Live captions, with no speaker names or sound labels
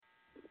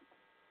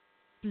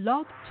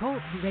Blog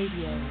Talk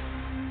Radio.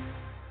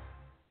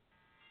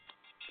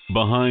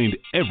 Behind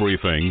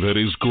everything that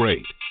is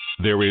great,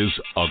 there is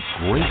a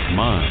great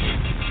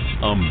mind,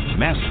 a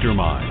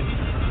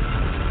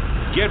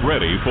mastermind. Get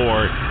ready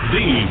for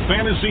the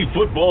Fantasy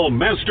Football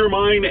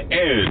Mastermind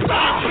Edge,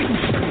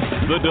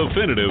 the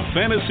definitive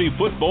fantasy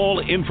football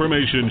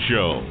information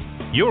show.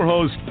 Your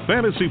host,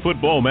 Fantasy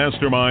Football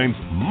Mastermind's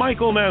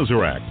Michael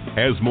Nazarek,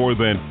 has more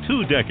than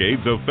 2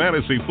 decades of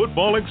fantasy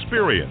football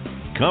experience,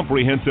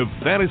 comprehensive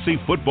fantasy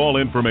football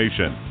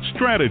information,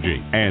 strategy,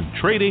 and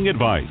trading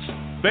advice,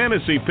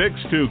 fantasy picks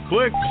to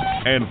click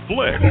and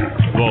flick,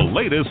 the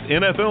latest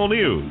NFL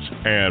news,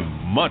 and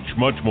much,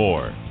 much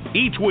more.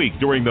 Each week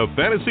during the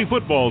fantasy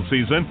football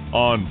season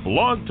on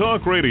Blog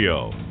Talk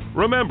Radio.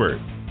 Remember,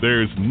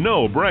 there's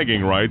no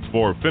bragging rights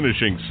for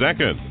finishing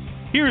second.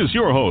 Here's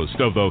your host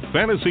of the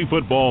Fantasy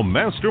Football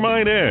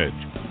Mastermind Edge,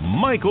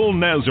 Michael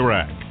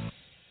Nazarek.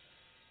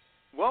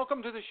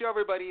 Welcome to the show,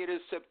 everybody. It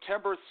is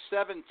September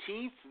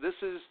 17th. This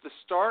is the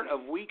start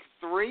of Week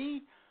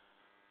 3.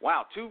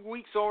 Wow, 2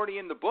 weeks already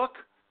in the book.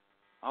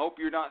 I hope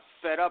you're not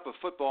fed up of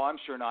football. I'm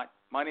sure not.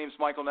 My name is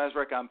Michael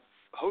Nazarek. I'm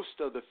host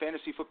of the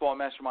Fantasy Football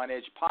Mastermind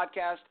Edge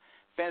podcast.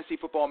 Fantasy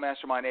Football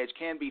Mastermind Edge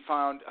can be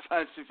found,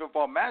 Fantasy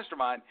Football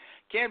Mastermind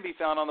can be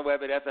found on the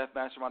web at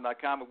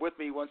ffmastermind.com. And with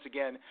me, once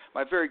again,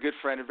 my very good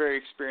friend and very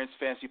experienced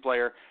fantasy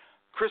player,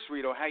 Chris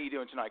Rito. How you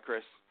doing tonight,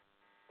 Chris?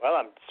 Well,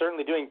 I'm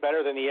certainly doing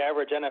better than the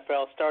average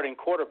NFL starting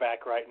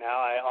quarterback right now.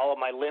 All of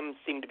my limbs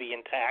seem to be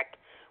intact,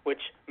 which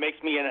makes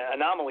me an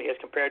anomaly as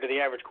compared to the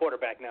average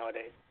quarterback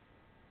nowadays.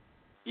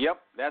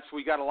 Yep,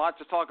 we got a lot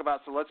to talk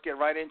about, so let's get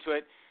right into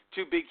it.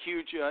 2 big,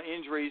 huge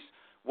injuries.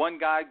 One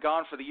guy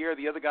gone for the year,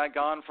 the other guy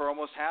gone for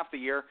almost half the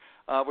year.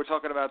 We're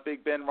talking about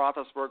Big Ben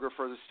Roethlisberger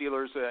for the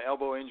Steelers,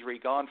 elbow injury,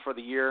 gone for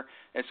the year.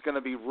 It's going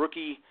to be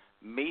rookie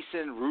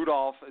Mason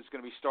Rudolph is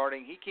going to be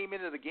starting. He came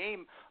into the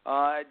game,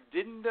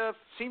 didn't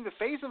seem to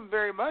faze him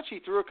very much. He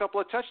threw a couple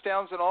of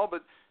touchdowns and all,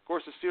 but of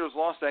course the Steelers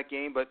lost that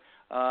game. But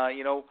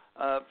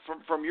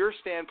from your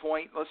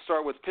standpoint, let's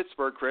start with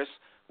Pittsburgh, Chris.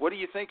 What do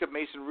you think of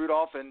Mason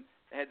Rudolph, and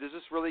does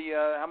this really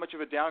how much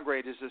of a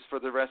downgrade is this for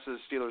the rest of the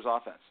Steelers'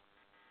 offense?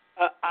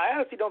 I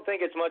honestly don't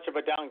think it's much of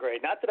a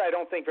downgrade. Not that I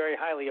don't think very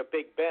highly of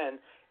Big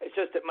Ben. It's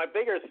just that my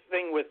bigger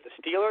thing with the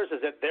Steelers is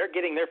that they're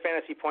getting their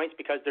fantasy points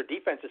because their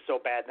defense is so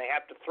bad and they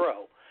have to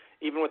throw,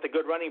 even with a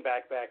good running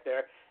back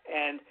there.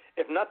 And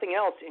if nothing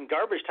else, in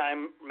garbage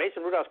time,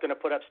 Mason Rudolph's going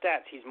to put up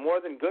stats. He's more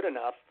than good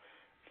enough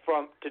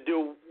to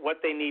do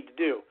what they need to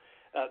do.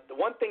 The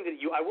one thing that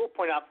I will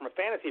point out from a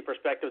fantasy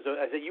perspective is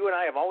that you and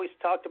I have always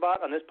talked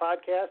about on this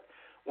podcast,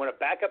 when a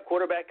backup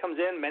quarterback comes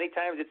in, many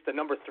times it's the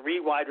number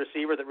 3 wide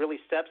receiver that really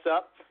steps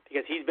up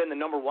because he's been the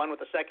number 1 with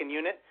the second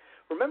unit.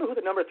 Remember who the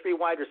number 3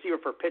 wide receiver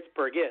for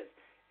Pittsburgh is.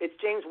 It's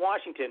James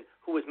Washington,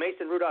 who was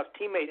Mason Rudolph's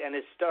teammate and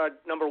his star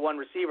number 1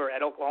 receiver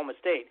at Oklahoma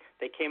State.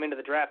 They came into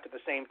the draft at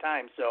the same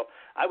time. So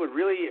I would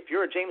really, if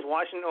you're a James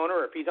Washington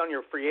owner or if he's on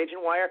your free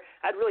agent wire,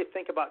 I'd really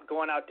think about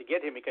going out to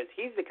get him because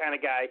he's the kind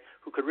of guy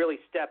who could really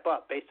step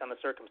up based on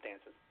the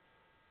circumstances.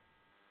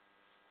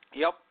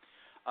 Yep.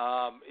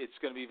 It's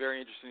going to be very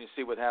interesting to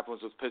see what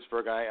happens with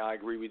Pittsburgh. I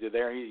agree with you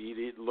there.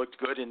 He looked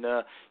good, and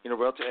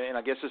and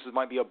I guess this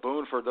might be a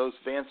boon for those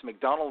Vance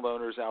McDonald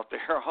owners out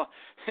there.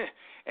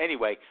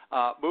 Anyway,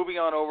 moving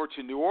on over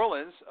to New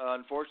Orleans.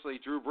 Unfortunately,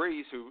 Drew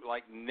Brees, who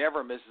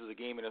never misses a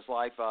game in his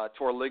life,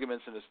 tore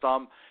ligaments in his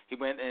thumb. He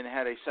went and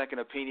had a second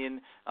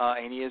opinion,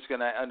 and he is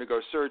going to undergo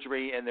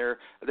surgery. And they're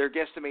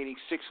guesstimating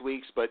 6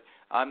 weeks, but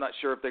I'm not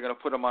sure if they're going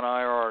to put him on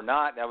IR or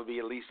not. That would be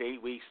at least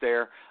 8 weeks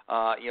there.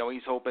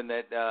 He's hoping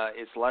that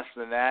it's less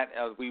than that.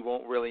 We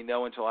won't really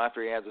know until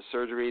after he has the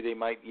surgery. They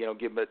might,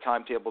 give him a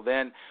timetable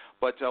then.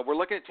 But we're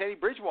looking at Teddy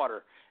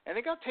Bridgewater. And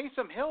they got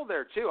Taysom Hill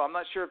there, too. I'm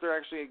not sure if they're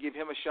actually going to give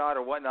him a shot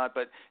or whatnot,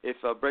 but if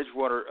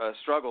Bridgewater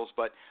struggles.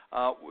 But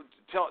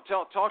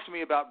talk to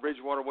me about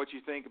Bridgewater, what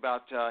you think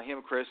about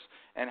him, Chris,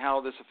 and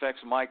how this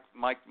affects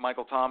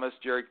Michael Thomas,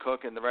 Jared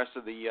Cook, and the rest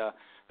of the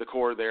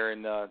core there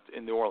in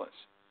New Orleans.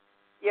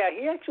 Yeah,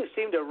 he actually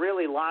seemed to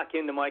really lock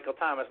into Michael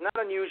Thomas. Not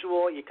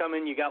unusual. You come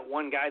in, you got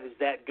one guy that's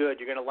that good,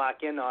 you're going to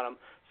lock in on him.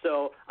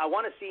 So I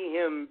want to see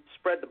him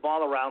spread the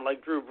ball around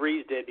like Drew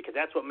Brees did because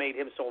that's what made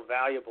him so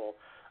valuable.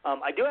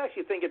 I do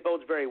actually think it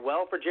bodes very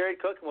well for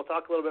Jared Cook, and we'll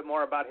talk a little bit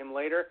more about him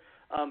later.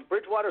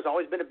 Bridgewater's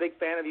always been a big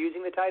fan of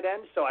using the tight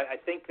end, so I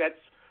think that's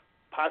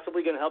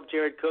possibly going to help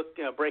Jared Cook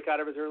break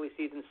out of his early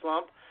season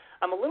slump.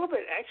 I'm a little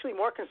bit actually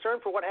more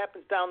concerned for what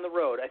happens down the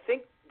road. I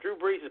think Drew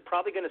Brees is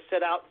probably going to sit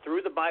out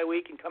through the bye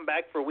week and come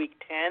back for Week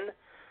 10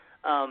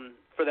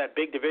 for that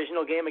big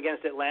divisional game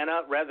against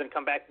Atlanta rather than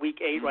come back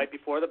Week 8 right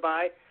before the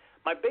bye.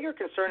 My bigger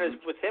concern is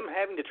with him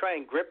having to try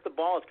and grip the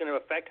ball, it's going to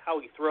affect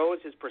how he throws,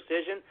 his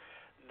precision.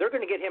 They're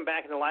going to get him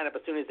back in the lineup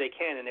as soon as they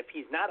can, and if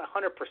he's not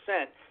 100%,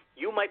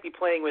 you might be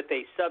playing with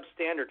a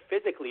substandard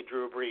physically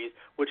Drew Brees,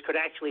 which could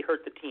actually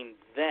hurt the team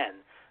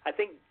then. I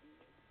think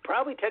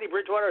probably Teddy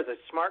Bridgewater is a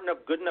smart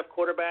enough, good enough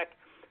quarterback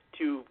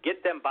to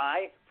get them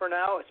by for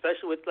now,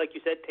 especially with, like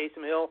you said,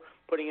 Taysom Hill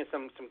putting in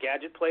some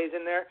gadget plays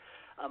in there.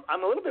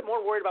 I'm a little bit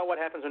more worried about what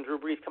happens when Drew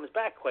Brees comes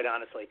back, quite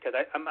honestly, because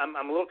I'm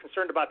a little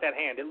concerned about that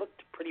hand. It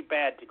looked pretty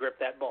bad to grip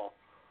that ball.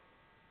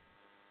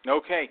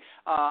 Okay,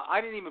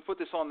 I didn't even put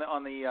this on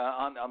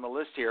the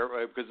list here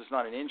because it's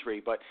not an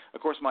injury. But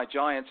of course, my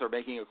Giants are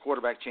making a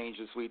quarterback change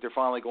this week. They're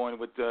finally going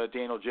with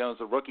Daniel Jones,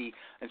 the rookie,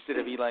 instead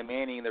of Eli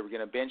Manning. They were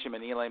going to bench him,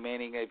 and Eli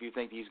Manning, if you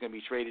think he's going to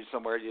be traded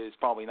somewhere, it's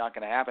probably not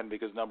going to happen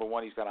because number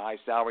one, he's got a high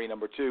salary.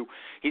 Number two,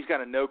 he's got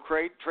a no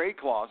trade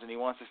clause, and he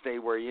wants to stay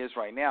where he is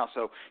right now.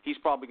 So he's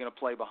probably going to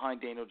play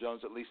behind Daniel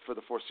Jones at least for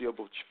the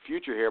foreseeable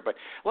future here. But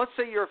let's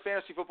say you're a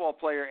fantasy football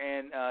player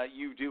and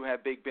you do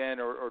have Big Ben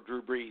or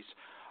Drew Brees.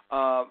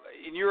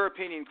 In your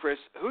opinion, Chris,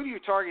 who do you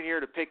target here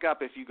to pick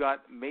up if you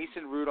got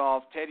Mason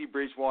Rudolph, Teddy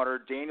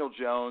Bridgewater, Daniel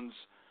Jones,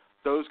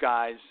 those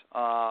guys?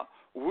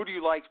 Who do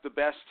you like the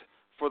best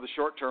for the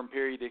short-term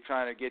period to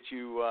kind of get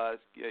you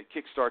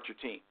kickstart your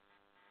team?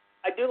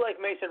 I do like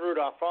Mason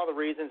Rudolph for all the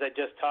reasons I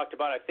just talked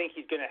about. I think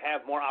he's going to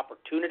have more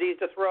opportunities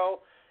to throw.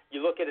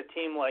 You look at a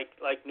team like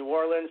New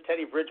Orleans,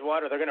 Teddy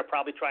Bridgewater, they're going to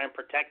probably try and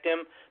protect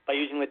him by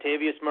using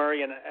Latavius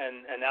Murray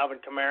and Alvin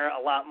Kamara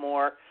a lot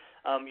more.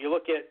 You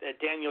look at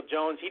Daniel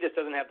Jones, he just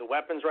doesn't have the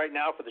weapons right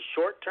now for the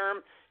short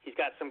term. He's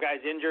got some guys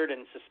injured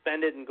and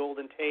suspended in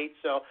Golden Tate.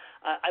 So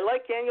I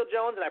like Daniel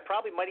Jones, and I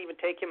probably might even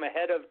take him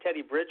ahead of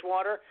Teddy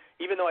Bridgewater,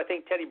 even though I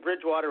think Teddy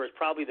Bridgewater is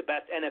probably the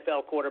best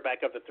NFL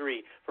quarterback of the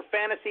three. For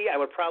fantasy,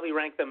 I would probably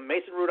rank them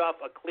Mason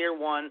Rudolph, a clear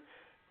one,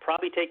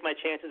 probably take my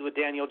chances with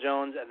Daniel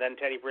Jones, and then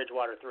Teddy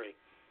Bridgewater 3.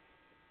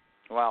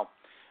 Wow.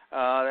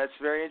 That's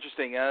very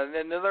interesting.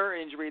 Another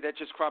injury that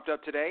just cropped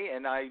up today,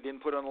 and I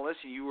didn't put it on the list,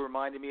 and you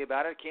reminded me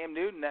about it. Cam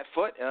Newton, that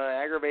foot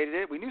aggravated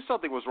it. We knew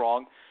something was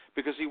wrong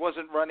because he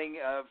wasn't running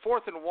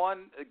 4th and 1,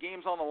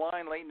 games on the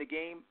line late in the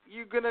game.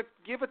 You're going to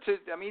give it to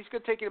 – he's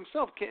going to take it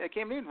himself.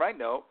 Cam Newton, right?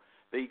 No.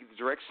 They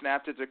direct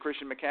snapped it to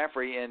Christian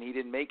McCaffrey, and he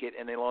didn't make it,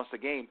 and they lost the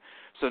game.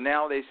 So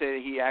now they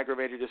say he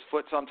aggravated his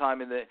foot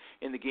sometime in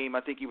the game.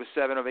 I think he was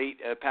 7 of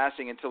 8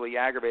 passing until he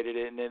aggravated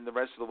it, and then the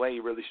rest of the way he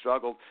really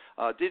struggled.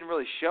 Didn't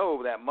really show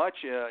that much,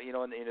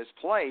 in his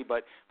play,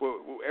 but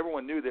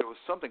everyone knew there was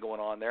something going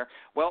on there.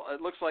 Well,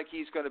 it looks like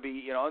he's going to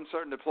be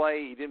uncertain to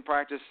play. He didn't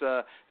practice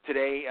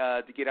today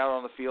to get out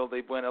on the field.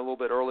 They went a little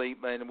bit early,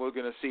 and we're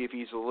going to see if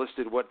he's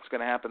listed what's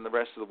going to happen the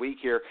rest of the week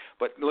here.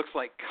 But it looks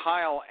like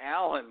Kyle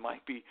Allen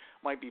might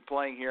be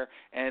playing here,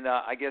 and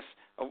I guess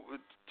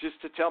just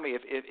to tell me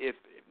if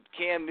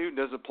Cam Newton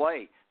doesn't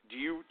play, do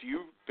you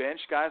bench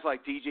guys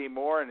like DJ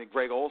Moore and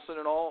Greg Olsen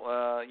and all?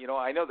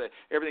 I know that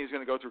everything's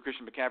going to go through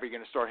Christian McCaffrey. You're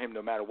going to start him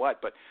no matter what,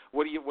 but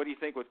what do you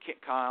think with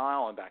Kyle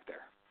Allen back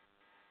there?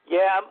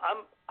 Yeah,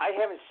 I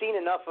haven't seen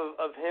enough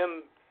of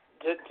him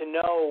to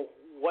know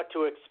what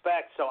to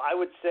expect. So I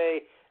would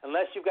say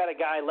unless you've got a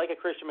guy like a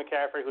Christian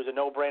McCaffrey who's a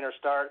no-brainer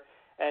start,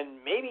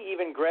 and maybe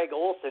even Greg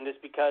Olsen,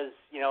 just because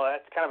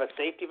that's kind of a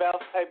safety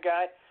valve type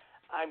guy.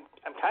 I'm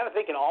kind of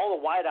thinking all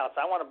the wideouts.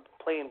 I want to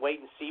play in wait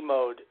and see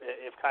mode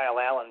if Kyle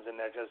Allen's in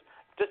there, just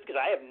because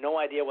I have no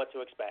idea what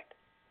to expect.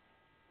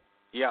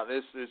 Yeah,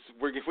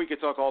 if we could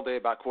talk all day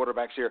about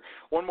quarterbacks here.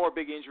 One more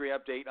big injury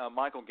update.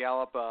 Michael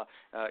Gallup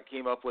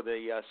came up with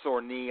a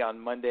sore knee on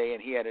Monday,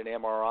 and he had an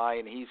MRI,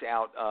 and he's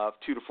out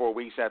 2 to 4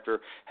 weeks after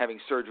having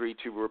surgery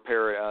to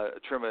repair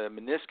trim a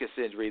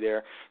meniscus injury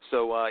there.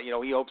 So,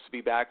 he hopes to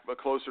be back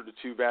closer to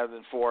 2 rather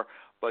than 4.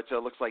 But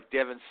looks like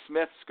Devin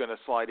Smith's going to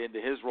slide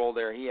into his role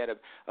there. He had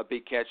a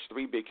big catch,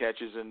 3 big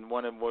catches, and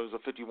one of them was a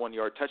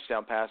 51-yard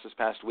touchdown pass this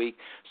past week.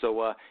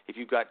 So if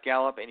you've got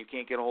Gallup and you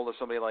can't get a hold of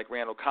somebody like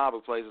Randall Cobb who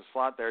plays a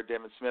slot there,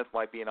 Devin Smith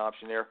might be an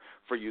option there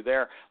for you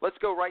there. Let's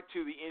go right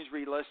to the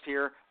injury list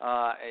here,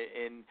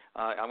 and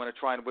I'm going to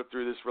try and whip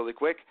through this really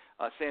quick.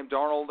 Sam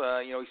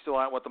Darnold, he's still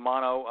out with the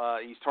mono.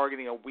 He's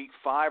targeting a Week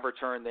 5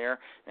 return there,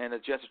 and the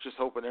Jets are just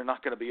hoping they're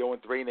not going to be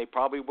 0-3, and they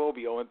probably will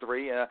be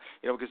 0-3,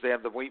 because they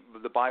have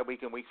the bye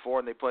week in Week 4,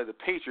 and they play the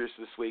Patriots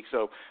this week,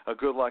 so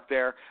good luck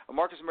there.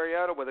 Marcus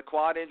Mariota with a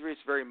quad injury.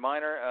 It's very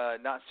minor,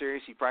 not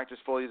serious. He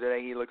practiced fully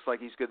today. He looks like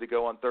he's good to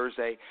go on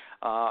Thursday.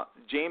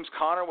 James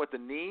Conner with the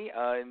knee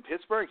in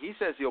Pittsburgh. He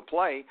says he'll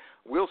play.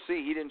 We'll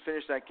see. He didn't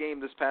finish that game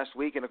this past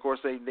week, and, of course,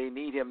 they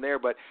need him there.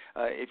 But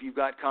if you've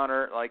got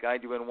Conner, like I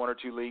do in 1 or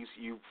 2 leagues,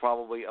 you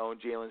probably own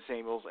Jalen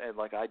Samuels, and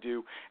like I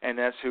do, and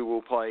that's who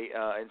will play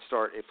and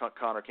start if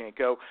Conner can't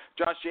go.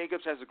 Josh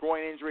Jacobs has a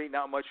groin injury.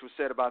 Not much was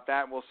said about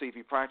that. We'll see if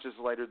he practices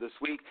later this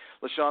week.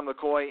 LaShawn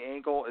McCoy,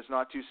 ankle is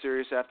not too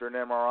serious after an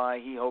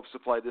MRI. He hopes to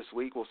play this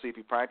week. We'll see if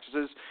he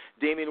practices.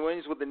 Damian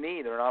Williams with the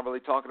knee. They're not really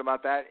talking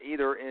about that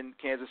either in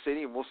Kansas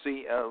City, and we'll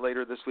see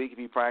later this week if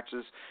he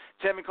practices.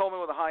 Tevin Coleman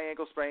with a high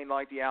ankle sprain,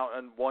 likely out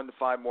in 1 to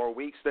 5 more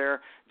weeks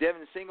there.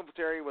 Devin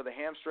Singletary with a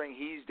hamstring.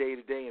 He's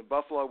day-to-day in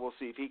Buffalo. We'll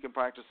see if he can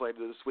practice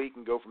later this week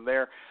and go from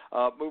there.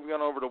 Moving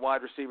on over to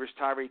wide receivers,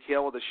 Tyreek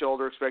Hill with a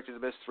shoulder, expected to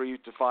miss 3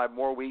 to 5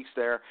 more weeks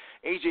there.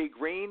 A.J.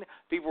 Green,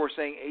 people were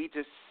saying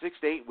 6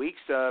 to 8 weeks,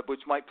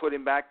 which might put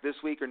him back this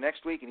week or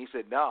next week. And he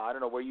said, no, I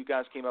don't know where you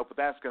guys came up with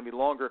that. It's going to be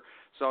longer.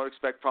 So I would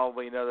expect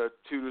probably another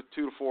 2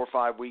 to 4 or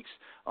 5 weeks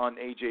on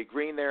A.J.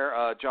 Green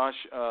there.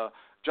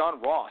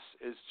 John Ross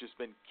has just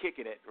been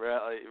kicking it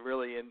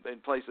really in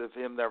place of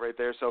him there right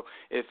there. So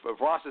if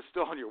Ross is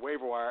still on your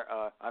waiver wire,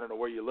 I don't know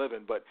where you live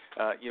in, but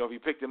if you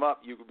picked him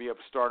up, you could be able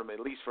to start him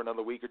at least for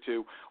another week or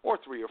 2 or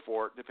 3 or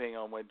 4, depending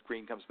on when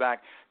Green comes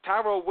back.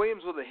 Tyrell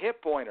Williams with a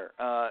hip pointer.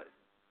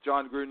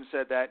 John Gruden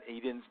said that. He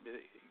didn't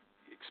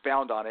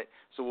expound on it,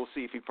 so we'll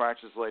see if he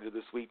practices later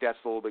this week. That's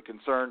a little bit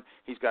concerned.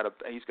 He's got a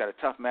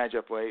tough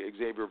matchup with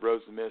Xavier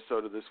Rhodes in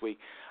Minnesota this week.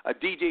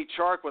 DJ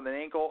Chark with an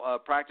ankle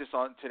practice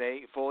on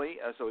today fully,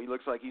 so he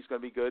looks like he's going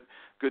to be good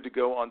to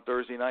go on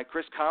Thursday night.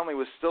 Chris Conley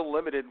was still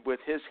limited with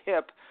his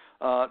hip.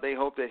 They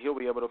hope that he'll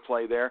be able to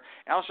play there.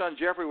 Alshon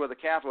Jeffrey with a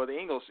calf with the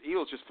Eagles.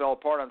 Eagles just fell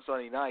apart on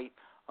Sunday night.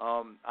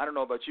 I don't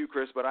know about you,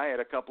 Chris, but I had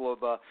a couple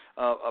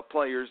of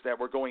players that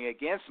were going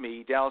against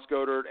me, Dallas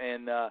Goedert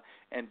and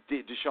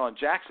Deshaun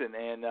Jackson,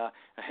 and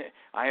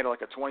I had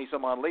like a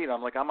 20-some-odd lead.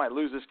 I'm like, I might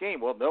lose this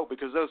game. Well, no,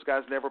 because those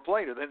guys never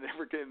played or they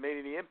never made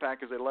any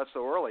impact because they left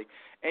so early.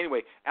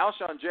 Anyway,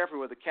 Alshon Jeffrey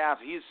with the calf,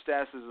 his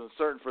status is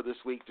uncertain for this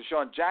week.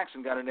 Deshaun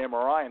Jackson got an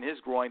MRI in his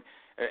groin,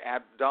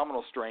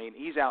 abdominal strain.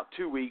 He's out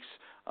 2 weeks.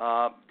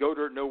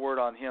 Goedert, no word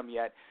on him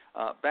yet.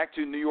 Back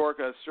to New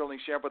York, Sterling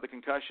Shepard with a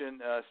concussion.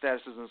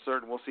 Status is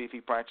uncertain. We'll see if he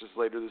practices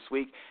later this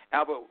week.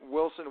 Albert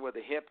Wilson with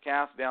a hip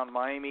calf down in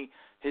Miami.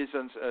 His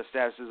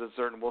status is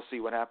uncertain. We'll see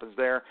what happens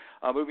there.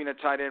 Moving to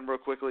tight end real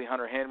quickly,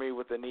 Hunter Henry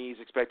with the knees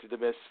expected to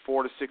miss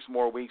 4 to 6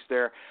 more weeks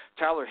there.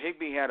 Tyler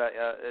Higbee had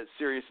a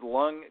serious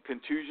lung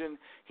contusion.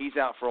 He's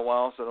out for a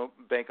while, so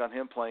don't bank on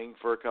him playing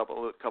for a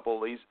couple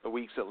of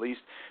weeks at least.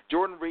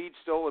 Jordan Reed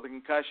still with a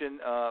concussion.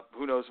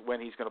 Who knows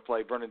when he's going to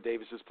play. Vernon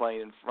Davis is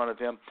playing in front of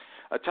him.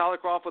 Tyler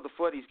Croft with the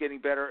foot. He's getting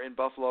better in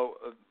Buffalo.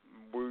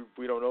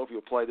 We don't know if he'll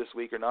play this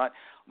week or not.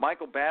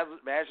 Michael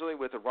Badgley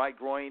with the right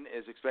groin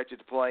is expected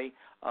to play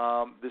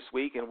this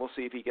week, and we'll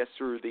see if he gets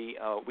through the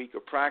week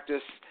of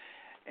practice.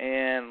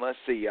 And let's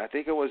see. I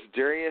think it was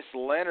Darius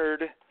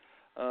Leonard.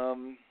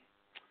 Hold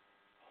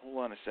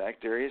on a sec.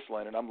 Darius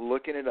Leonard. I'm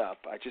looking it up.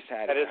 I just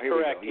had it. That is Here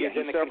correct. He's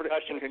in the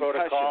concussion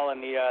protocol,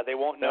 and they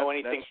won't know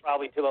anything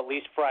probably till at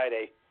least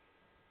Friday.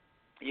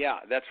 Yeah,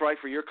 that's right,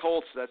 for your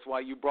Colts. That's why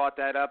you brought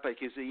that up,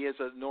 because he is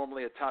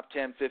normally a top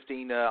 10,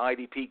 15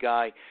 IDP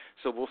guy.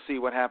 So we'll see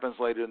what happens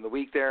later in the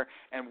week there.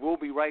 And we'll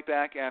be right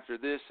back after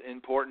this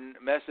important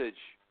message.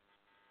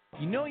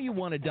 You know you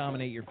want to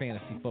dominate your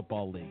fantasy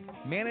football league.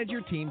 Manage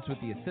your teams with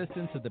the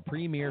assistance of the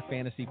premier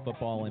fantasy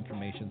football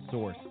information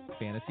source,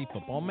 Fantasy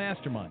Football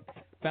Mastermind.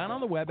 Found on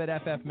the web at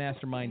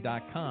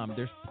ffmastermind.com,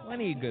 there's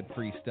plenty of good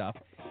free stuff,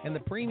 and the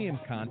premium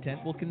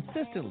content will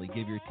consistently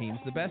give your teams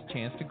the best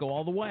chance to go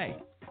all the way.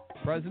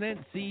 President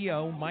and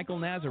CEO Michael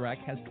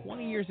Nazarek has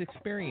 20 years'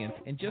 experience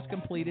and just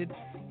completed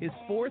his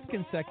 4th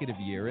consecutive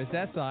year as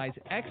SI's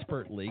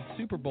Expert League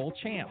Super Bowl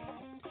champ.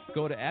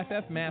 Go to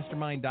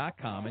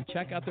ffmastermind.com and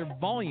check out their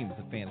volumes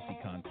of fantasy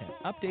content,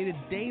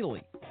 updated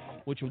daily,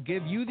 which will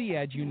give you the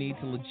edge you need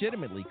to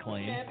legitimately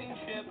claim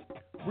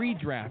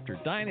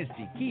Redrafter,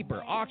 Dynasty,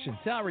 Keeper, Auction,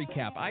 Salary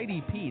Cap,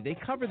 IDP. They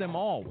cover them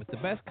all with the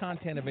best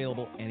content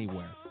available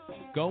anywhere.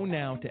 Go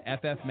now to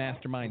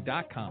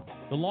ffmastermind.com.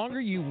 The longer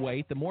you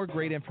wait, the more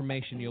great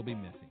information you'll be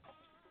missing.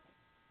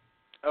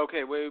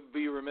 Okay, we'd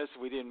be remiss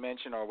if we didn't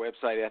mention our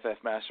website,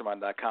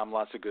 ffmastermind.com.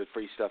 Lots of good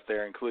free stuff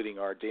there, including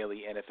our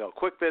daily NFL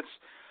Quick Bits.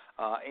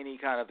 Any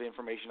kind of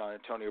information on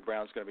Antonio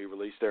Brown is going to be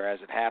released there as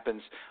it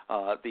happens.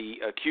 The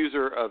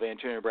accuser of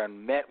Antonio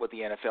Brown met with the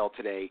NFL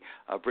today,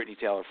 Brittany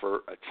Taylor,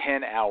 for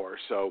 10 hours.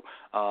 So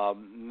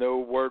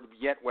no word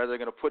yet whether they're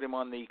going to put him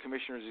on the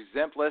commissioner's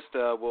exempt list.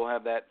 We'll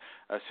have that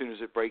as soon as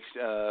it breaks.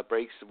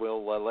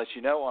 We'll let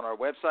you know on our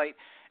website.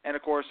 And,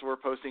 of course, we're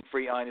posting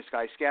free Eye in the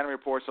Sky scanning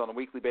reports on a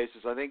weekly basis.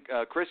 I think,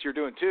 Chris, you're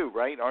doing 2,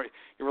 right?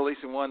 You're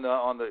releasing one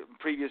on the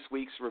previous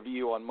week's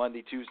review on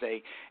Monday,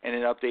 Tuesday, and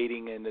then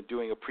updating and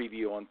doing a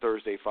preview on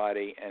Thursday,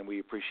 Friday, and we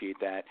appreciate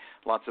that.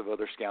 Lots of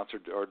other scouts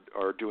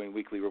are doing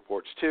weekly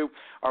reports, too.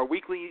 Our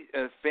weekly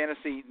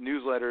fantasy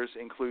newsletters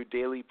include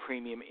daily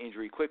premium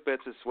injury quick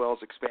bits as well as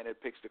expanded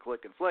picks to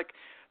click and flick.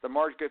 The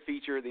market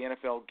feature, the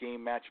NFL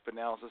game matchup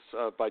analysis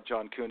by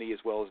John Cooney, as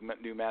well as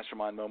new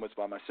mastermind moments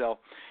by myself.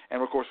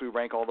 And, of course, we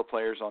rank all the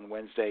players on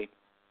Wednesday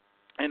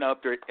and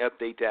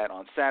update that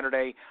on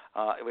Saturday.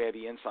 We have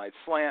the Inside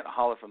Slant,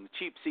 Holler from the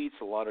Cheap Seats,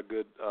 a lot of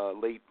good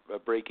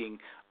late-breaking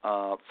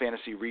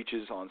fantasy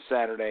reaches on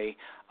Saturday.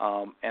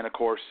 And, of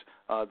course,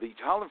 the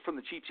Holler from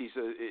the Cheap Seats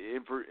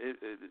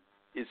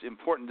is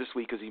important this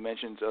week because he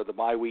mentions the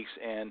bye weeks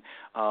and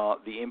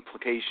the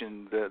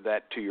implication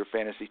that to your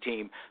fantasy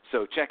team.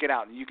 So check it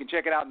out. You can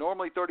check it out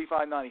normally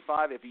 $35.95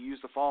 if you use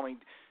the following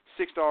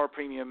 $6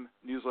 premium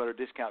newsletter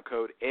discount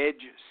code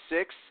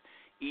EDGE6,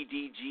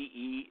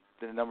 EDGE,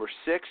 the number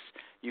 6.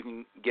 You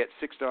can get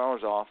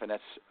 $6 off, and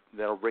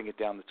that'll bring it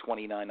down to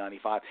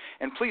 $29.95.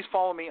 And please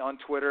follow me on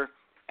Twitter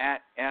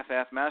at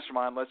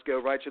 @FFMastermind. Let's go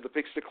right to the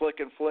picks to click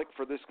and flick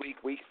for this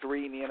week, week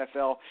 3 in the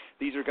NFL.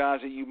 These are guys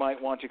that you might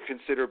want to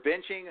consider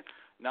benching.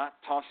 not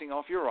tossing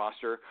off your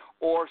roster,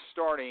 or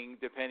starting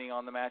depending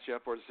on the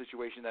matchup or the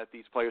situation that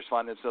these players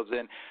find themselves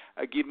in.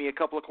 Give me a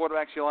couple of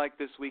quarterbacks you like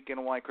this week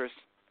and why, Chris?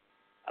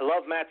 I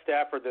love Matt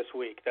Stafford this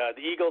week. The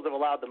Eagles have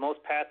allowed the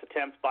most pass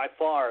attempts by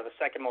far, the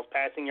second most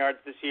passing yards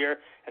this year,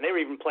 and they were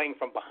even playing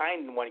from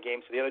behind in one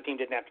game, so the other team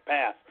didn't have to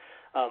pass.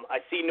 I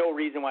see no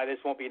reason why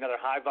this won't be another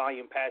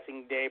high-volume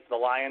passing day for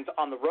the Lions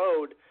on the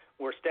road,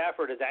 where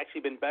Stafford has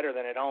actually been better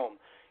than at home.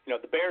 You know,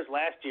 the Bears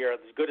last year,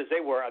 as good as they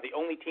were, are the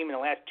only team in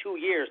the last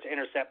 2 years to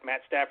intercept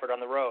Matt Stafford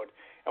on the road.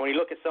 And when you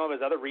look at some of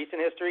his other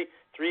recent history,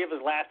 3 of his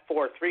last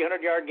 4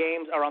 300-yard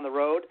games are on the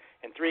road,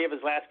 and 3 of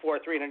his last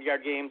 4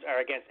 300-yard games are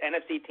against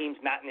NFC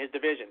teams not in his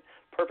division.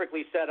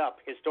 Perfectly set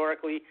up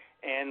historically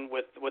and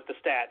with the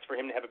stats for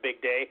him to have a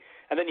big day.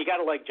 And then you got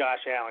to like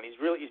Josh Allen. He's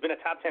been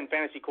a top 10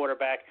 fantasy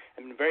quarterback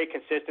and been very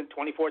consistent,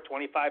 24,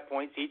 25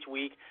 points each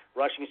week,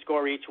 rushing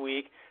score each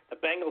week. The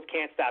Bengals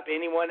can't stop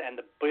anyone, and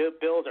the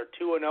Bills are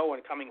 2-0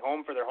 and coming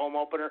home for their home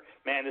opener.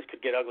 Man, this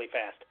could get ugly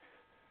fast.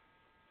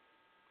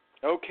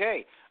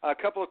 Okay, a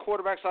couple of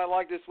quarterbacks I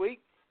like this week.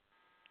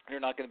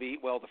 They're not going to be,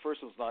 well, the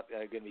first one's not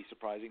going to be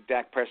surprising.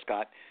 Dak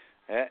Prescott.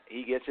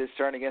 He gets his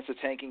turn against the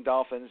tanking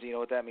Dolphins. You know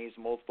what that means,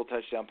 multiple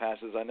touchdown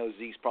passes. I know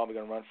Zeke's probably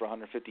going to run for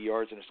 150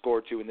 yards and a score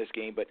or two in this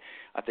game, but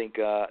I think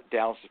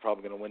Dallas is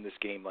probably going to win this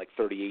game like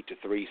 38-3,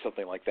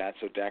 something like that.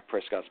 So Dak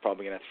Prescott's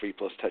probably going to have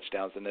 3+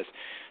 touchdowns in this.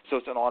 So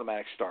it's an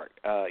automatic start.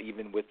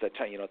 Even with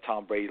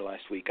Tom Brady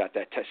last week got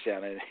that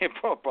touchdown and it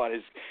brought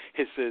his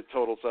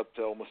totals up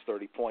to almost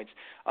 30 points.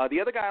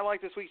 The other guy I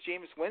like this week is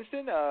Jameis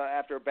Winston.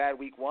 After a bad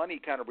week 1, he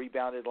kind of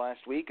rebounded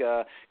last week.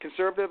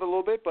 Conservative a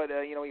little bit, but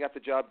he got the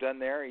job done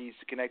there. He's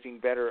connecting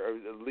better, or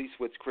at least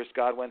with Chris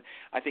Godwin.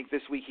 I think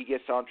this week he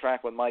gets on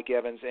track with Mike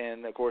Evans,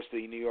 and, of course,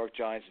 the New York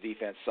Giants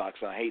defense sucks.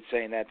 I hate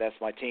saying that. That's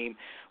my team.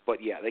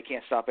 But, yeah, they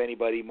can't stop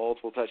anybody.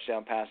 Multiple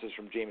touchdown passes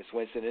from Jameis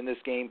Winston in this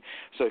game.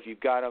 So if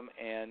you've got him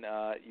and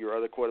your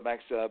other quarterbacks,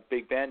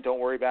 Big Ben, don't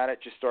worry about it.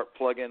 Just start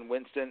plugging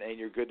Winston, and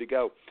you're good to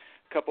go.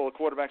 A couple of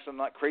quarterbacks I'm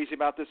not crazy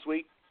about this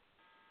week.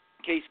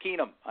 Case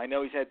Keenum. I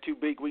know he's had 2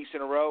 big weeks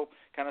in a row.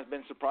 Kind of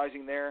been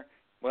surprising there.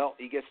 Well,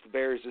 he gets the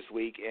Bears this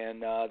week,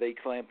 and they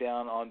clamp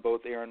down on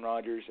both Aaron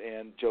Rodgers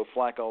and Joe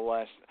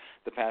Flacco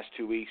the past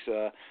 2 weeks,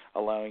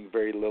 allowing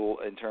very little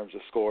in terms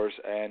of scores.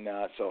 And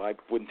so I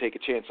wouldn't take a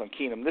chance on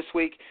Keenum this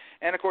week.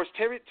 And, of course,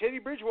 Teddy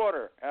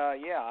Bridgewater.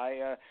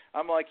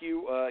 I'm like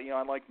you.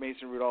 I like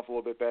Mason Rudolph a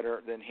little bit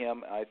better than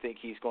him. I think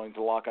he's going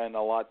to lock in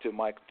a lot to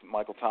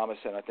Michael Thomas,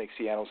 and I think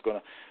Seattle's going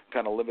to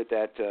kind of limit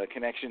that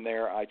connection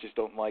there. I just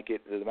don't like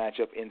it, the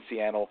matchup in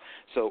Seattle.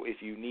 So if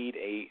you need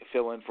a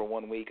fill-in for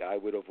 1 week, I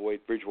would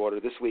avoid Bridgewater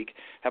this week.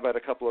 How about a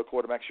couple of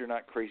quarterbacks you're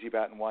not crazy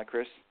about, and why,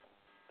 Chris?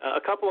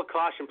 A couple of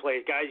caution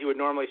plays, guys you would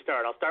normally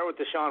start. I'll start with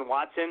Deshaun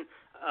Watson.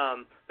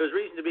 There's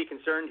reason to be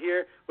concerned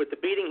here. With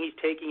the beating he's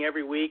taking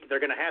every week,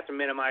 they're going to have to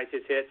minimize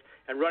his hits,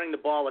 and running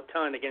the ball a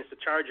ton against the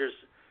Chargers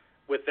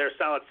with their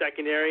solid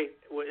secondary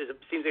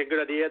seems like a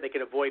good idea. They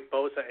can avoid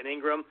Bosa and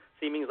Ingram.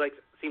 Seems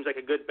like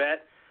a good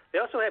bet. They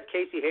also have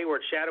Casey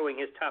Hayward shadowing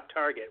his top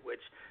target,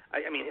 which,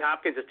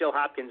 Hopkins is still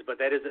Hopkins, but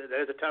that is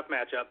a tough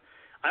matchup.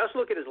 I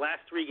also look at his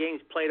last 3 games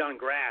played on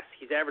grass.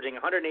 He's averaging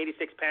 186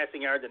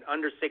 passing yards and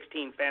under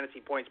 16 fantasy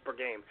points per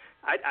game.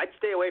 I'd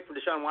stay away from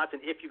Deshaun Watson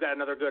if you got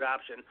another good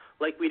option.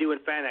 Like we do in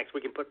Fanex,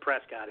 we can put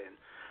Prescott in.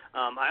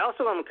 I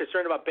also am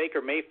concerned about Baker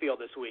Mayfield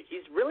this week.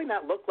 He's really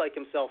not looked like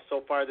himself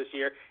so far this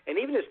year,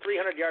 and even his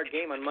 300-yard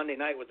game on Monday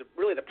night was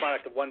really the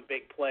product of one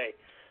big play.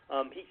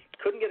 He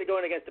couldn't get it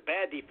going against a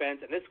bad defense,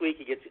 and this week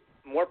he gets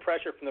more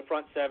pressure from the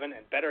front 7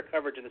 and better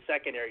coverage in the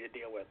secondary to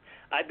deal with.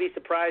 I'd be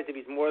surprised if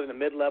he's more than a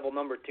mid-level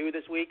number 2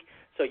 this week,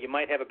 so you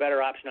might have a better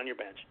option on your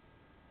bench.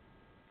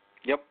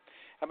 Yep.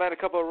 How about a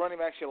couple of running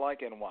backs you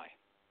like and why?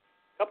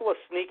 A couple of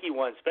sneaky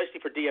ones,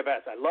 especially for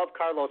DFS. I love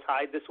Carlos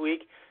Hyde this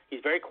week.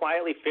 He's very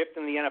quietly 5th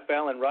in the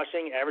NFL in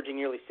rushing, averaging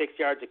nearly 6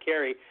 yards a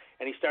carry,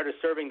 and he started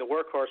serving the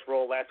workhorse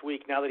role last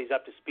week now that he's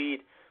up to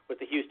speed with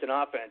the Houston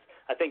offense.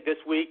 I think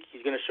this week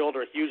he's going to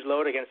shoulder a huge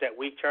load against that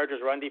weak Chargers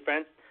run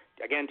defense,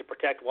 again, to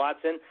protect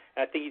Watson,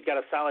 and I think he's got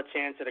a solid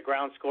chance at a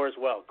ground score as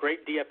well.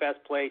 Great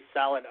DFS play,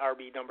 solid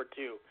RB number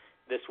 2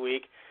 this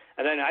week.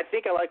 And then I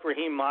think I like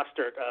Raheem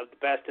Mostert the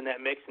best in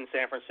that mix in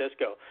San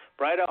Francisco.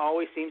 Breida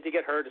always seems to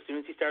get hurt as soon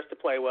as he starts to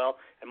play well,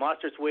 and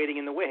Mostert's waiting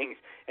in the wings.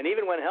 And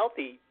even when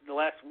healthy the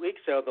last week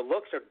or so, the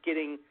looks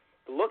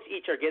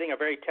each are getting are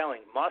very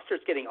telling.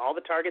 Mostert's getting all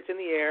the targets in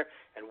the air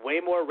and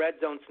way more red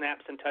zone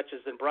snaps and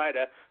touches than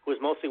Breida, who is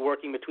mostly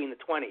working between the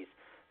 20s.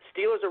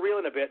 Steelers are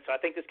reeling a bit, so I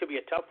think this could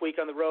be a tough week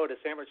on the road as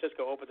San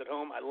Francisco opens at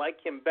home. I like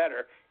him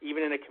better,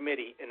 even in a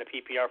committee in the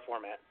PPR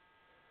format.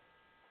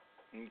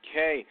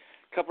 Okay.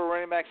 A couple of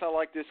running backs I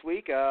like this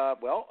week. I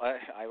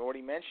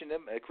already mentioned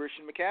him,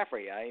 Christian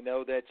McCaffrey. I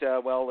know that,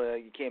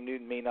 Cam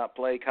Newton may not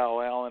play, Kyle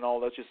Allen,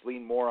 all those just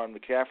lean more on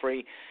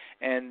McCaffrey.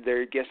 And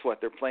guess what?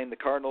 They're playing the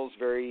Cardinals,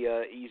 very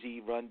easy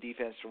run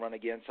defense to run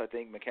against. I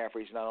think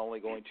McCaffrey's not only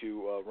going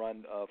to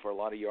run for a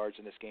lot of yards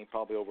in this game,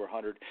 probably over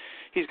 100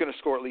 he's going to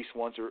score at least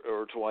once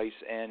or twice,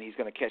 and he's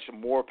going to catch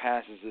more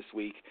passes this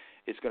week.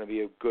 It's going to be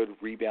a good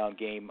rebound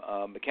game.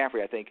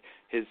 McCaffrey, I think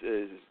his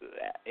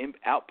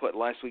output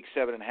last week,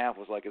 7.5,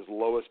 was like his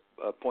lowest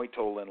point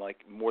total in like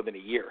more than a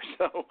year.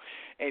 So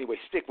anyway,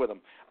 stick with him.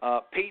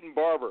 Peyton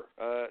Barber,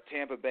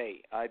 Tampa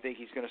Bay. I think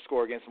he's going to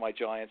score against my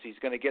Giants. He's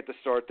going to get the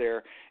start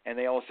there, and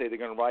they all say they're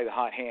going to ride the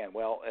hot hand.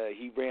 Well,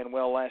 he ran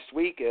well last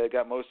week,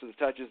 got most of the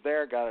touches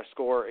there, got a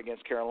score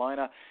against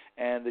Carolina,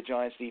 and the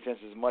Giants' defense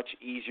is much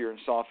easier and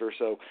softer,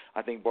 so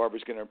I think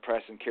Barber's going to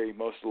impress and carry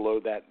most of the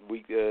load that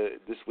week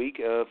this week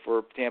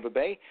for Tampa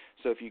Bay.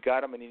 So if you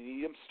got him and you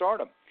need him,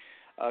 start him.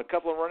 A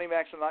couple of running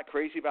backs I'm not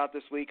crazy about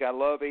this week. I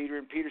love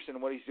Adrian Peterson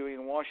and what he's doing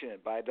in Washington,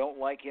 but I don't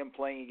like him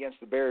playing against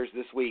the Bears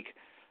this week.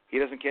 He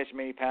doesn't catch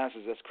many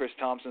passes. That's Chris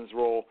Thompson's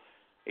role.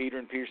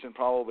 Adrian Peterson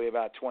probably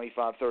about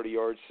 25, 30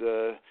 yards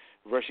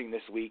rushing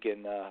this week,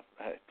 and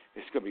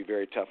it's going to be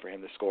very tough for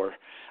him to score.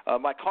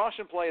 My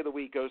caution play of the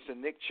week goes to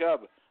Nick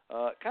Chubb.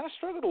 Kind of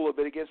struggled a little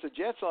bit against the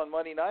Jets on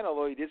Monday night,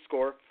 although he did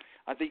score.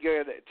 I think you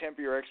got to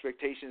temper your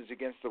expectations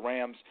against the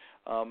Rams.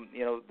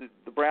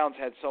 The Browns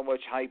had so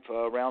much hype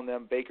around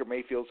them. Baker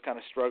Mayfield's kind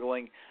of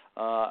struggling.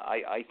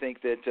 I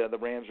think that the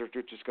Rams are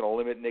just going to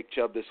limit Nick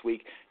Chubb this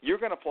week. You're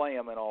going to play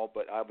him and all,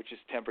 but I would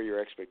just temper your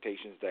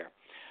expectations there.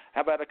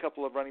 How about a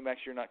couple of running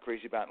backs you're not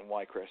crazy about, and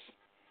why, Chris?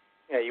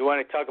 Yeah, you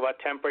want to talk about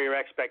temper your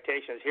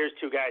expectations. Here's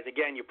two guys.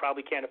 Again, you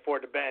probably can't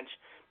afford to bench,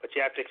 but you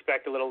have to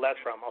expect a little less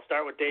from. I'll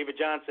start with David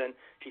Johnson.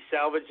 He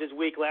salvaged his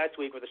week last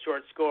week with a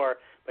short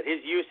score, but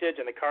his usage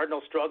and the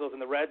Cardinals' struggles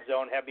in the red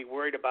zone have me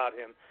worried about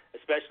him,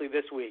 especially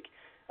this week.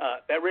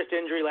 That wrist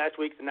injury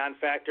last week is a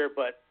non-factor,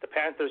 but the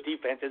Panthers'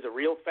 defense is a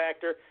real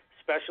factor,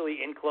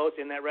 especially in close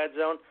in that red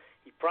zone.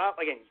 You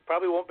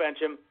probably won't bench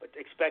him, but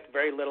expect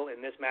very little in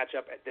this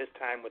matchup at this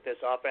time with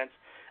this offense.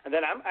 And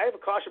then I have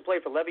a caution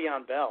play for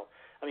Le'Veon Bell.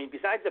 I mean,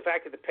 besides the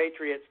fact that the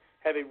Patriots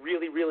have a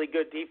really, really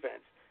good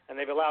defense, and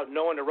they've allowed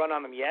no one to run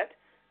on them yet,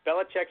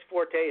 Belichick's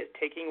forte is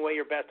taking away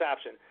your best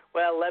option.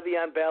 Well,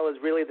 Le'Veon Bell is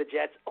really the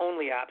Jets'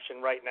 only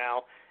option right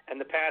now, and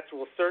the Pats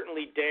will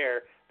certainly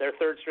dare their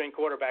third-string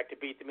quarterback to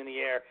beat them in the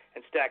air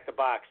and stack the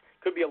box.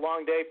 Could be a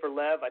long day for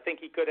Lev. I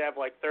think he could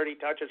have like 30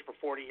 touches for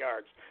 40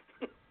 yards.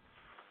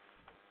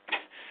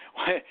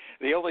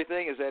 The only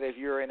thing is that if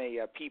you're in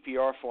a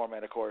PPR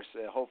format, of course,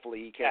 hopefully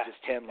he catches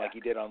 10 like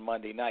he did on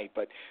Monday night.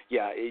 But,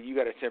 yeah, you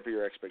got to temper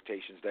your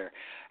expectations there.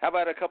 How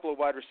about a couple of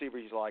wide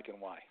receivers you like and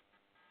why?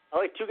 I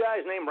like two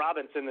guys named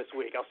Robinson this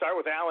week. I'll start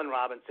with Allen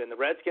Robinson. The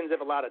Redskins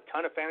have allowed a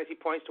ton of fantasy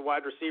points to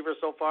wide receivers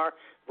so far.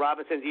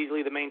 Robinson's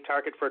easily the main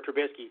target for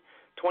Trubisky.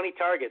 20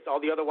 targets.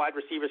 All the other wide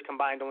receivers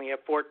combined only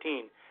have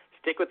 14.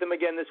 Stick with him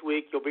again this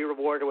week. You'll be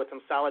rewarded with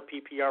some solid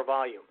PPR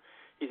volume.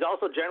 He's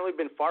also generally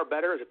been far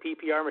better as a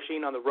PPR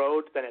machine on the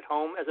road than at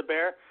home as a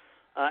Bear.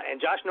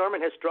 And Josh Norman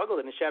has struggled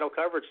in the shadow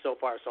coverage so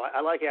far, so I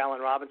like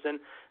Allen Robinson.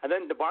 And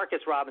then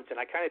DeMarcus Robinson.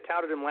 I kind of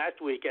touted him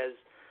last week as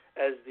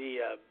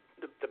the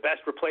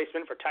best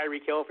replacement for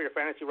Tyreek Hill for your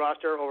fantasy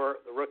roster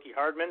over the rookie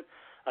Hardman,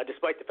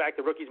 despite the fact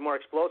the rookie's more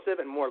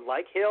explosive and more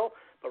like Hill.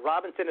 But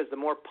Robinson is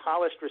the more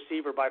polished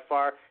receiver by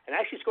far and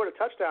actually scored a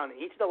touchdown in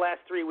each of the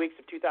last 3 weeks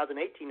of 2018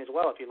 as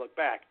well, if you look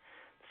back.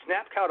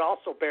 Snap count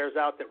also bears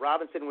out that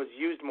Robinson was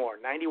used more,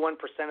 91%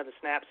 of the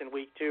snaps in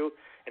Week 2,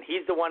 and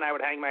he's the one I would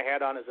hang my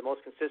hat on as the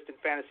most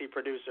consistent fantasy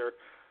producer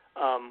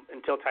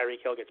until Tyreek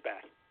Hill gets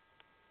back.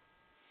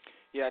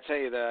 Yeah, I tell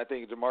you that I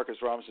think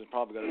DeMarcus Robinson is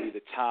probably going to be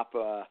the top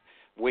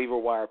waiver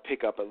wire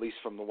pickup, at least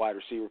from the wide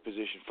receiver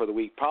position for the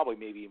week, probably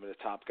maybe even a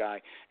top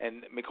guy.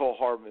 And Mecole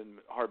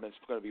Hardman's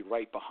going to be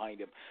right behind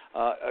him.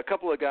 A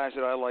couple of guys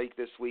that I like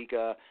this week,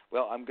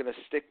 I'm going to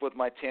stick with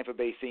my Tampa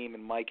Bay theme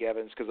and Mike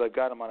Evans because I've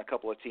got him on a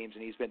couple of teams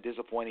and he's been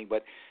disappointing.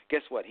 But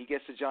guess what? He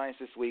gets the Giants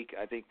this week.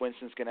 I think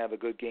Winston's going to have a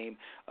good game.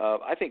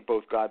 I think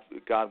both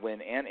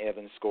Godwin and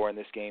Evans score in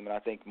this game, and I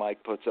think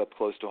Mike puts up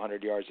close to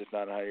 100 yards, if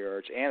not 100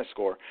 yards, and a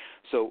score.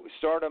 So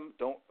start him.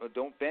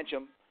 Don't bench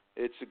him.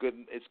 It's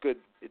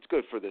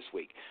good for this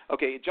week.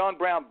 Okay, John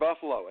Brown,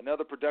 Buffalo,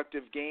 another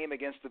productive game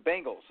against the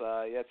Bengals.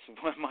 That's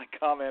one of my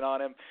comment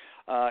on him.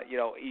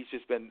 He's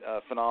just been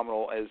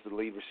phenomenal as the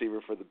lead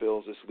receiver for the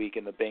Bills this week,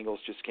 and the Bengals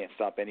just can't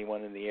stop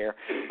anyone in the air.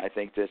 I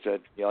think that,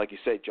 like you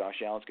said, Josh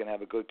Allen's going to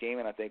have a good game,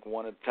 and I think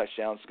one of the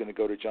touchdowns is going to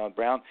go to John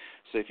Brown.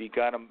 So if you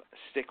got him,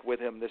 stick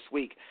with him this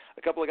week.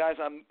 A couple of guys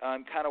I'm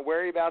kind of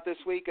wary about this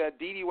week.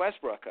 D.D.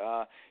 Westbrook.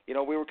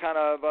 We were kind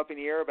of up in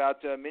the air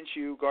about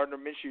Gardner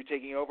Minshew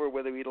taking over,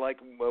 whether we'd like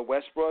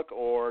Westbrook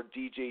or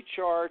DJ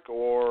Chark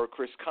or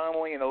Chris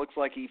Conley, and it looks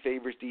like he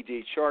favors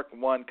DJ Chark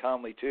 1,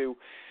 Conley 2.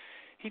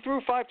 He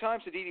threw 5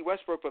 times to D.D.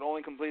 Westbrook, but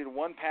only completed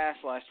 1 pass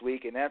last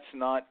week, and that's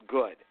not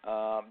good.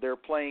 They're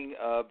playing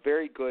a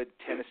very good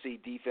Tennessee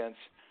defense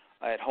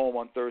at home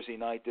on Thursday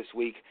night this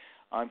week.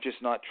 I'm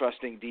just not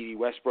trusting D.D.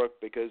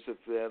 Westbrook because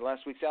of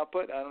last week's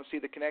output. I don't see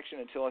the connection.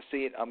 Until I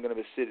see it, I'm going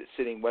to be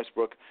sitting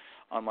Westbrook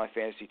on my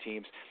fantasy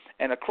teams.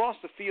 And across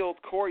the field,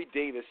 Corey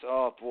Davis,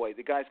 oh, boy,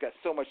 the guy's got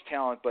so much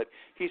talent, but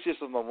he's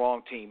just on the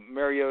wrong team.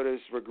 Mariota's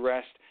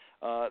regressed.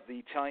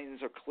 The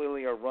Titans are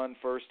clearly a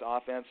run-first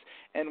offense,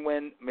 and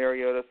when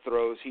Mariota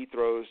throws, he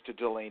throws to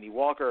Delaney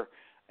Walker,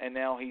 and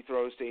now he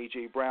throws to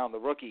A.J. Brown, the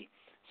rookie.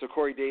 So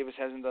Corey Davis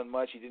hasn't done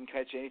much. He didn't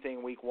catch anything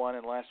in week 1,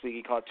 and last week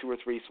he caught 2 or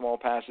 3 small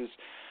passes.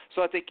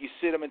 So I think you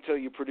sit him until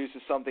you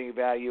produces something of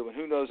value, and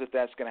who knows if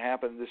that's going to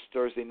happen this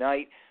Thursday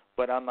night,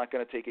 but I'm not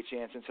going to take a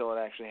chance until it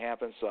actually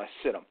happens, so I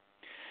sit him.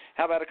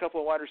 How about a couple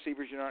of wide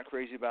receivers you're not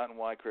crazy about, and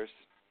why, Chris?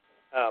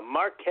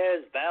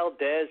 Marquez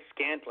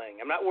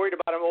Valdez-Scantling. I'm not worried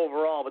about him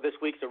overall, but this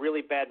week's a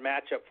really bad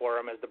matchup for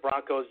him as the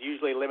Broncos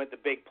usually limit the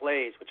big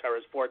plays, which are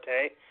his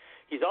forte.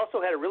 He's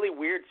also had a really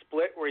weird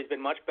split where he's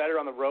been much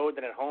better on the road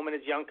than at home in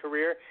his young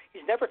career.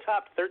 He's never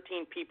topped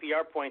 13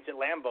 PPR points at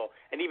Lambeau,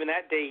 and even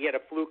that day he had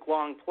a fluke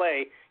long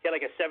play. He had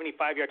like a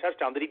 75-yard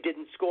touchdown that he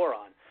didn't score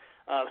on.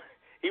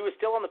 He was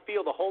still on the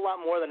field a whole lot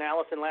more than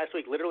Allison last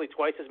week, literally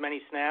twice as many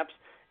snaps,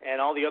 and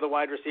all the other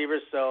wide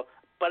receivers.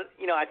 But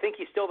I think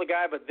he's still the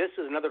guy, but this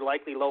is another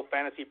likely low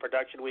fantasy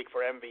production week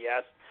for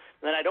MVS.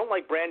 And then I don't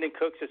like Brandon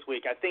Cooks this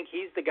week. I think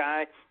he's the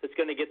guy that's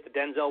going to get the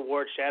Denzel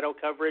Ward shadow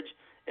coverage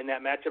in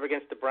that matchup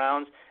against the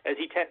Browns, as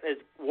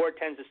Ward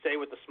tends to stay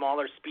with the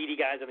smaller, speedy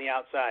guys on the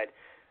outside.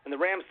 And the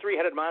Rams'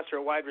 three-headed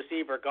monster at wide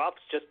receiver,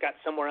 Goff's just got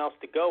somewhere else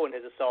to go in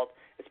his assault,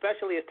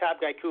 especially his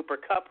top guy, Cooper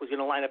Kupp, who's going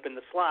to line up in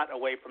the slot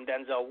away from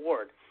Denzel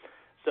Ward.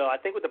 So I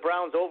think with the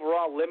Browns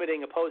overall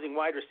limiting opposing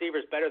wide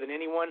receivers better than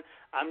anyone,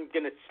 I'm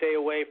going to stay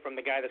away from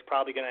the guy that's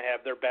probably going to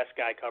have their best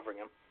guy covering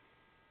him.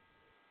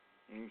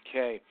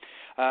 Okay.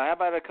 How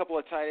about a couple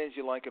of tight ends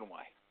you like and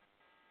why?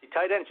 The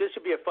tight ends, this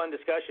should be a fun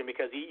discussion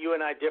because you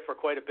and I differ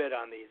quite a bit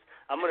on these.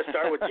 I'm going to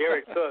start with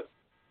Jared Cook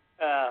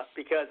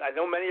because I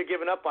know many are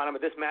giving up on him,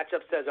 but this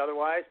matchup says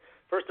otherwise.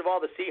 First of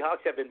all, the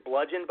Seahawks have been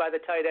bludgeoned by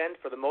the tight end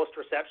for the most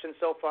receptions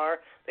so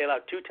far. They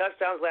allowed 2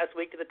 touchdowns last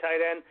week to the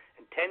tight end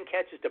and 10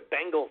 catches to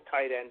Bengals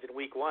tight ends in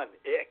week 1.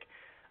 Ick.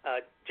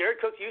 Jared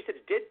Cook's usage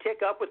did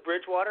tick up with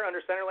Bridgewater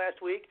under center last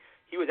week.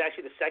 He was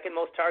actually the second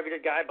most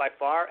targeted guy by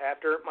far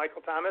after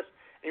Michael Thomas.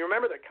 And you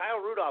remember that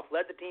Kyle Rudolph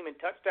led the team in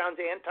touchdowns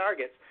and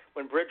targets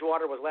when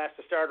Bridgewater was last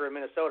a starter in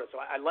Minnesota.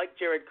 So I like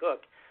Jared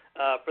Cook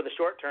for the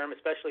short term,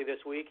 especially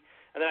this week.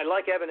 And then I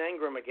like Evan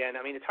Engram again.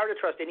 I mean, it's hard to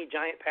trust any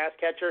giant pass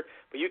catcher,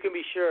 but you can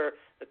be sure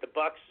that the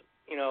Bucs,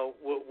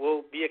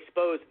 will be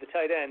exposed to the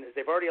tight end, as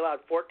they've already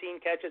allowed 14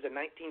 catches and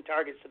 19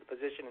 targets to the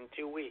position in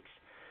 2 weeks.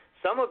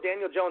 Some of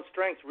Daniel Jones'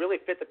 strengths really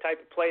fit the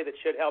type of play that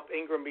should help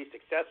Engram be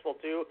successful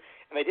too,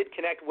 and they did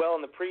connect well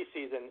in the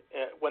preseason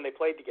when they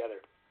played together.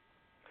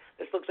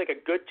 This looks like a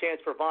good chance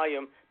for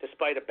volume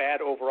despite a bad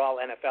overall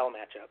NFL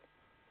matchup.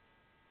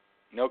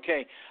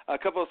 Okay. A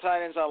couple of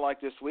tight ends I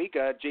like this week.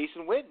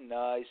 Jason Witten,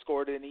 he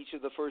scored in each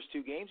of the first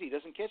 2 games. He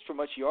doesn't catch for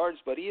much yards,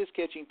 but he is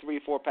catching 3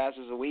 or 4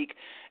 passes a week.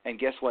 And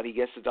guess what? He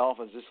gets the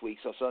Dolphins this week,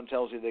 so something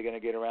tells you they're going to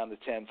get around the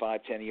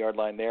 10-yard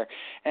line there.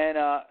 And,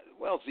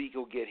 Zeke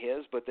will get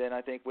his, but then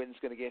I think Witten's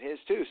going to get his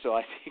too, so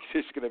I think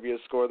there's going to be a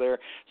score there.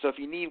 So if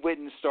you need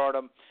Witten, start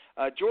him.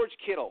 George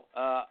Kittle,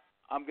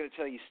 I'm going to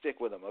tell you, stick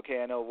with him.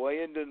 Okay, I know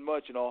William didn't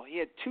much and all. He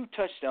had 2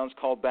 touchdowns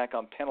called back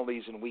on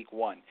penalties in week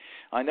 1.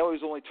 I know he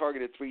was only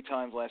targeted 3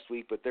 times last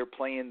week, but they're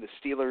playing the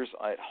Steelers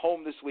at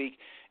home this week,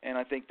 and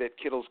I think that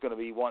Kittle's going to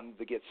be wanting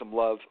to get some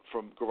love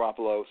from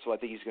Garoppolo, so I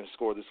think he's going to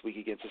score this week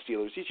against the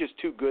Steelers. He's just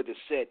too good to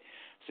sit,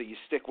 so you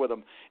stick with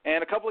him.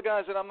 And a couple of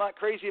guys that I'm not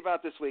crazy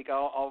about this week.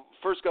 I'll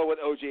first go with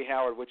O.J.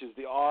 Howard, which is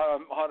the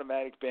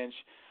automatic bench.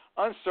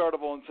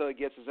 Unstartable until he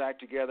gets his act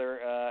together.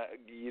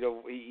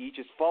 He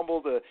just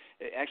fumbled.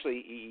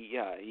 He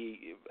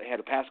had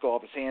a pass go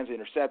off his hands,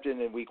 intercepted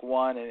in week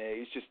 1, and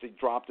he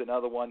dropped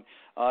another one.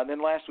 And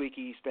then last week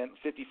he spent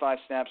 55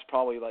 snaps,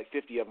 probably like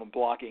 50 of them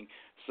blocking.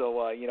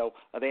 So,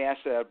 they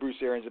asked Bruce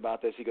Arians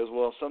about this. He goes,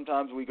 well,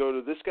 sometimes we go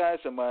to this guy,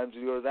 sometimes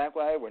we go to that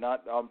guy. We're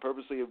not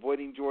purposely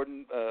avoiding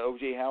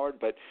O.J. Howard,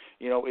 but,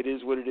 it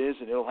is what it is,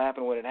 and it'll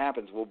happen when it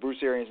happens. Well, Bruce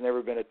Arians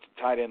never been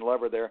a tight end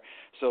lover there.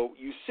 So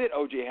you sit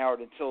O.J. Howard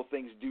until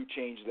things do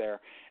change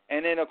there.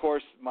 And then, of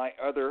course, my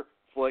other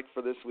flick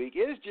for this week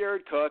is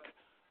Jared Cook.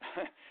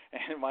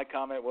 And my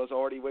comment was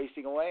already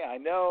wasting away. I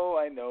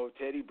know.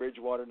 Teddy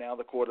Bridgewater, now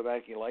the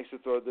quarterback, he likes to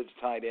throw the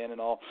tight end and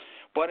all.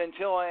 But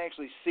until I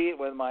actually see it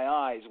with my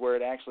eyes where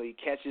it actually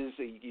catches,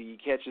 he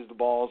catches the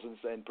balls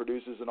and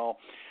produces and all,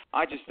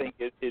 I just think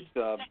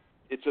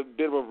it's a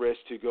bit of a risk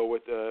to go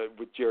with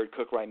Jared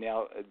Cook right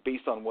now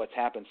based on what's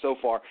happened so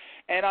far.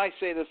 And I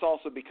say this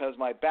also because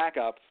my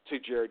backup to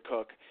Jared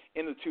Cook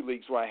in the 2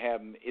 leagues where I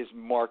have him is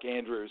Mark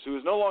Andrews, who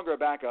is no longer a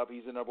backup.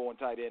 He's the number 1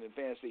 tight end in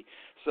fantasy.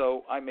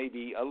 So I may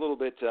be a little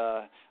bit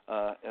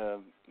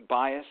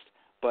biased,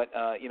 but,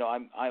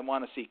 I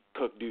want to see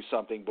Cook do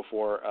something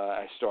before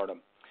I start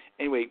him.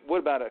 Anyway, what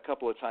about a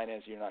couple of tight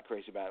ends you're not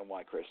crazy about, and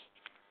why, Chris?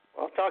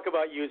 Well, I'll talk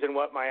about using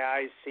what my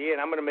eyes see,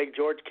 and I'm going to make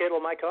George Kittle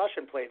my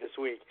caution play this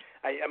week.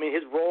 I mean,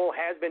 his role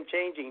has been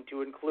changing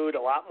to include a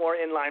lot more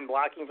inline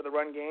blocking for the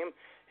run game.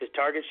 His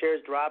target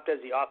shares dropped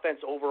as the offense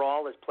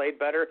overall has played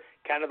better,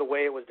 kind of the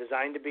way it was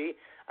designed to be.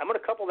 I'm going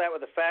to couple that with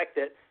the fact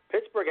that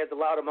Pittsburgh has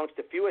allowed amongst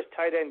the fewest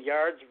tight end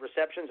yards,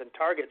 receptions, and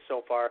targets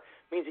so far.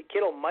 It means that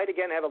Kittle might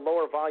again have a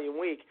lower volume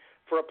week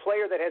for a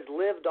player that has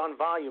lived on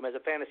volume as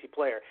a fantasy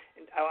player.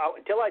 And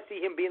until I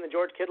see him being the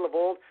George Kittle of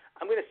old,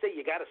 I'm going to say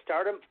you got to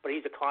start him, but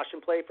he's a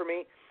caution play for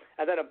me.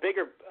 And then a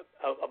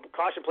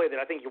caution play that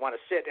I think you want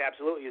to sit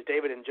absolutely is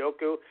David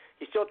Njoku.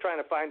 He's still trying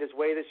to find his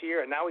way this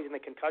year, and now he's in the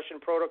concussion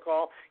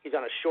protocol. He's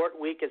on a short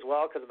week as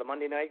well because of the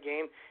Monday night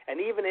game. And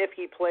even if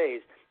he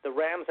plays, the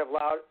Rams have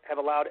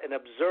allowed an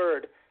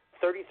absurd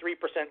 33%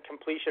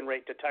 completion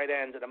rate to tight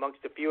ends and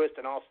amongst the fewest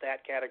in all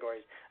stat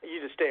categories. You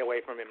just stay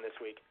away from him this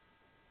week.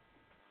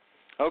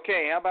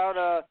 Okay, how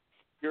about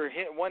your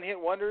one-hit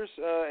wonders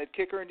at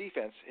kicker and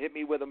defense? Hit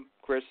me with them,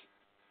 Chris.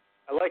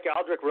 I like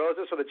Aldrick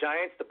Roses for the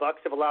Giants. The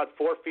Bucs have allowed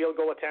 4 field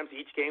goal attempts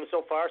each game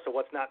so far, so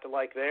what's not to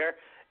like there?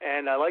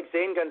 And I like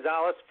Zane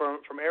Gonzalez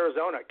from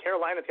Arizona.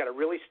 Carolina's got a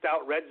really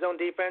stout red zone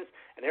defense,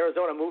 and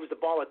Arizona moves the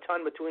ball a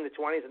ton between the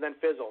 20s and then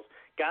fizzles.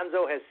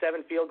 Gonzo has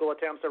 7 field goal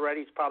attempts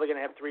already. He's probably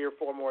going to have 3 or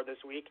 4 more this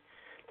week.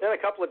 Then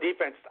a couple of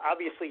defense.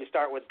 Obviously, you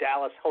start with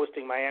Dallas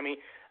hosting Miami.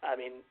 I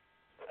mean,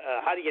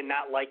 how do you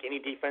not like any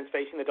defense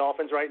facing the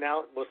Dolphins right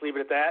now? Let's leave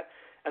it at that.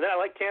 And then I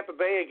like Tampa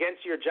Bay against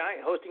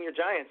hosting your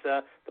Giants.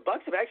 The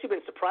Bucs have actually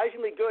been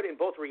surprisingly good in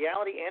both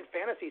reality and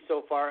fantasy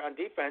so far on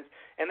defense,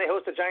 and they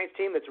host a Giants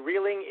team that's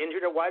reeling,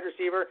 injured a wide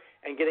receiver,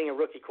 and getting a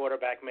rookie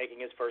quarterback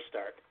making his first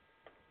start.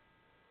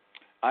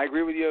 I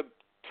agree with you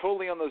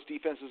totally on those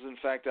defenses. In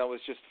fact, I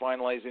was just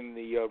finalizing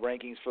the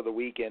rankings for the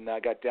week, and I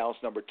got Dallas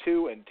number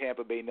 2 and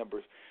Tampa Bay number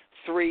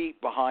 3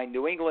 behind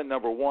New England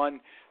number 1.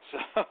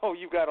 So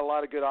you've got a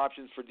lot of good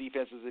options for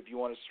defenses if you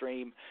want to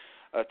stream.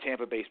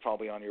 Tampa Bay's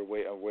probably on your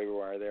waiver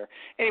wire there.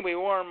 Anyway, we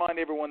want to remind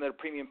everyone that a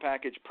premium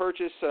package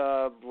purchase,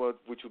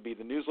 which would be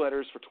the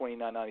newsletters for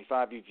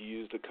 $29.95, if you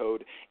use the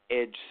code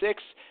EDGE6,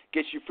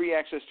 gets you free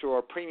access to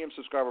our premium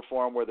subscriber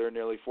forum where there are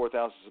nearly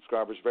 4,000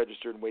 subscribers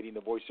registered and waiting to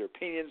voice their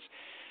opinions.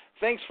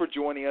 Thanks for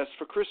joining us.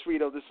 For Chris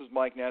Rito, this is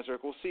Mike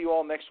Nazarek. We'll see you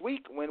all next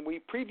week when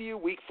we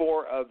preview Week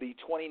 4 of the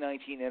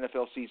 2019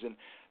 NFL season.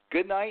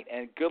 Good night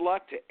and good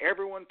luck to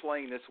everyone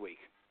playing this week.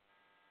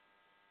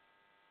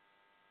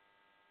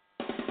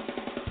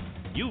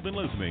 You've been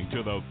listening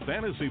to the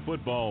Fantasy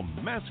Football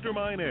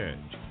Mastermind Edge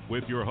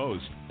with your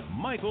host,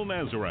 Michael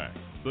Nazarek,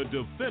 the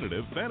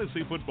definitive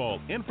fantasy football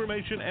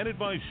information and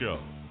advice show.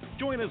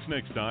 Join us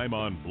next time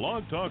on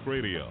Blog Talk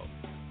Radio.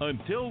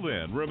 Until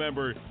then,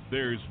 remember,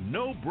 there's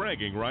no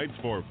bragging rights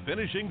for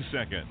finishing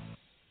second.